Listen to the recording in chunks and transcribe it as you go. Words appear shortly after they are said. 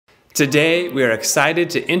Today, we are excited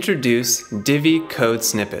to introduce Divi Code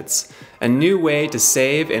Snippets, a new way to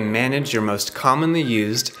save and manage your most commonly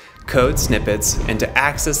used code snippets and to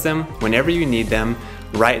access them whenever you need them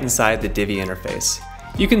right inside the Divi interface.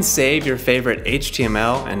 You can save your favorite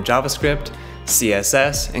HTML and JavaScript,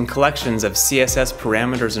 CSS, and collections of CSS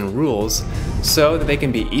parameters and rules so that they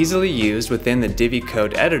can be easily used within the Divi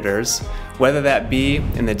code editors, whether that be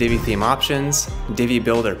in the Divi theme options, Divi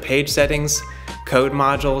builder page settings, code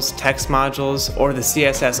modules, text modules, or the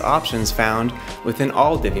CSS options found within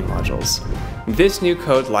all Divi modules. This new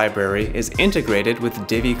code library is integrated with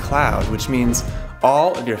Divi Cloud, which means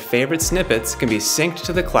all of your favorite snippets can be synced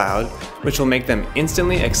to the cloud, which will make them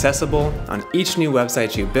instantly accessible on each new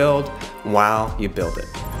website you build while you build it.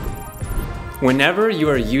 Whenever you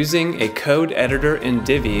are using a code editor in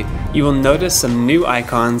Divi, you will notice some new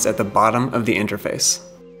icons at the bottom of the interface.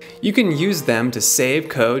 You can use them to save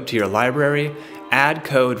code to your library, add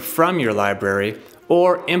code from your library,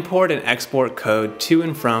 or import and export code to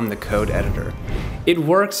and from the code editor. It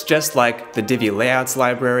works just like the Divi Layouts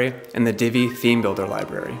library and the Divi Theme Builder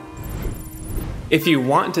library. If you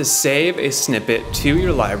want to save a snippet to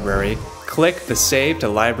your library, click the Save to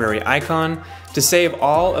Library icon to save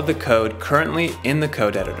all of the code currently in the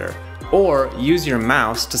code editor, or use your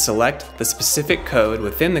mouse to select the specific code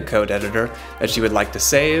within the code editor that you would like to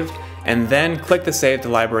save, and then click the Save to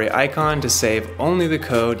Library icon to save only the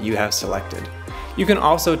code you have selected. You can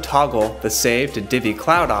also toggle the Save to Divi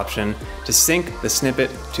Cloud option to sync the snippet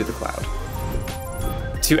to the cloud.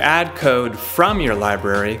 To add code from your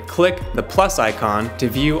library, click the plus icon to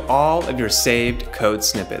view all of your saved code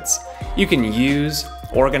snippets. You can use,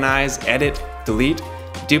 organize, edit, delete,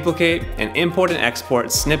 duplicate, and import and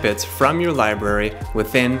export snippets from your library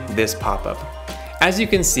within this pop-up. As you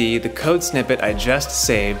can see, the code snippet I just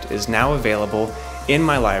saved is now available in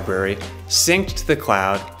my library, synced to the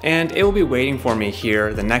cloud, and it will be waiting for me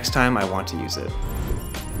here the next time I want to use it.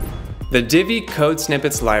 The Divi Code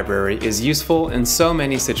Snippets library is useful in so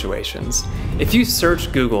many situations. If you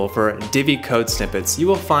search Google for Divi Code Snippets, you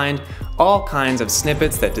will find all kinds of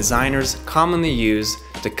snippets that designers commonly use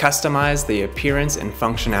to customize the appearance and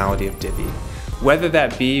functionality of Divi, whether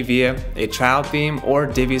that be via a child theme or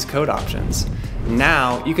Divi's code options.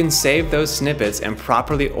 Now, you can save those snippets and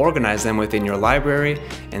properly organize them within your library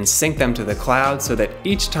and sync them to the cloud so that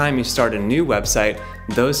each time you start a new website,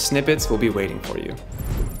 those snippets will be waiting for you.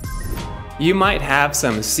 You might have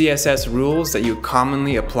some CSS rules that you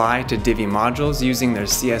commonly apply to Divi modules using their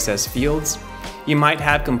CSS fields. You might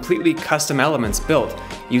have completely custom elements built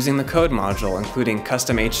using the code module, including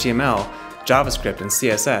custom HTML, JavaScript, and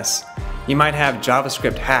CSS. You might have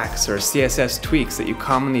JavaScript hacks or CSS tweaks that you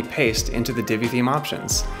commonly paste into the Divi theme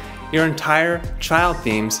options. Your entire child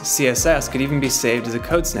theme's CSS could even be saved as a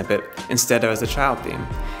code snippet instead of as a child theme.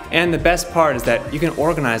 And the best part is that you can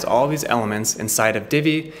organize all these elements inside of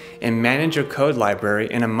Divi and manage your code library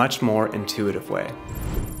in a much more intuitive way.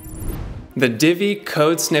 The Divi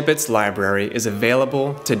Code Snippets library is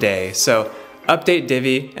available today, so update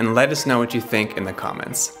Divi and let us know what you think in the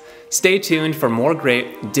comments. Stay tuned for more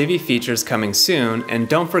great Divi features coming soon, and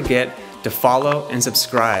don't forget to follow and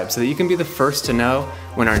subscribe so that you can be the first to know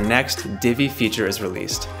when our next Divi feature is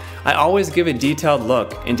released. I always give a detailed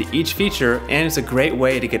look into each feature, and it's a great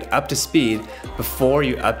way to get up to speed before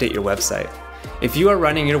you update your website. If you are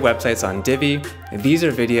running your websites on Divi, these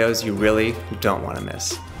are videos you really don't want to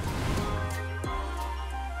miss.